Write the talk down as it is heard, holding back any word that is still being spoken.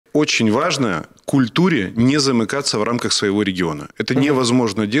очень важно культуре не замыкаться в рамках своего региона. Это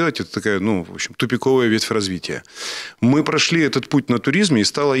невозможно делать. Это такая, в общем, тупиковая ветвь развития. Мы прошли этот путь на туризме, и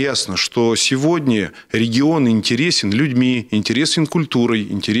стало ясно, что сегодня регион интересен людьми, интересен культурой,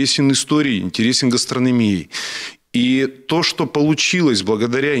 интересен историей, интересен гастрономией. И то, что получилось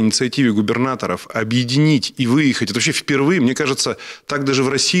благодаря инициативе губернаторов объединить и выехать, это вообще впервые, мне кажется, так даже в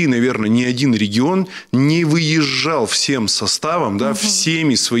России, наверное, ни один регион не выезжал всем составом, да,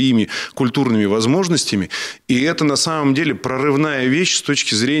 всеми своими культурными возможностями. И это на самом деле прорывная вещь с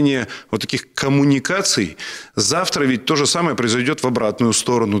точки зрения вот таких коммуникаций. Завтра ведь то же самое произойдет в обратную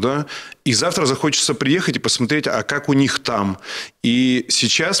сторону, да. И завтра захочется приехать и посмотреть, а как у них там. И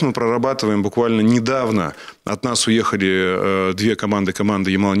сейчас мы прорабатываем буквально недавно. От нас уехали две команды.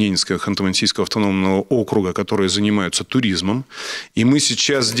 Команда Ямала-Ненецкого, Ханты-Мансийского автономного округа, которые занимаются туризмом. И мы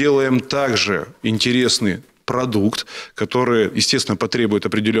сейчас делаем также интересный продукт, который, естественно, потребует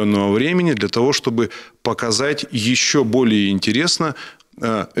определенного времени для того, чтобы показать еще более интересно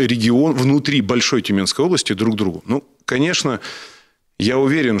регион внутри большой Тюменской области друг другу. Ну, конечно, я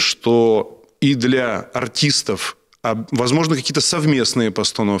уверен, что и для артистов, возможно, какие-то совместные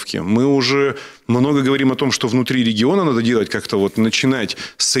постановки. Мы уже много говорим о том, что внутри региона надо делать как-то вот начинать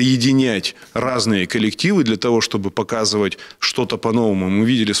соединять разные коллективы для того, чтобы показывать что-то по-новому. Мы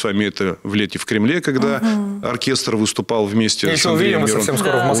видели с вами это в лете в Кремле, когда оркестр выступал вместе. Еще увидим, мы совсем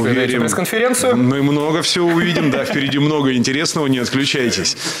скоро в Москве на пресс-конференцию. Мы много всего увидим, да, впереди много интересного, не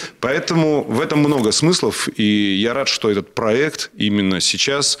отключайтесь. Поэтому в этом много смыслов, и я рад, что этот проект именно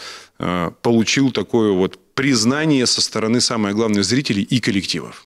сейчас получил такое вот признание со стороны, самое главное, зрителей и коллективов.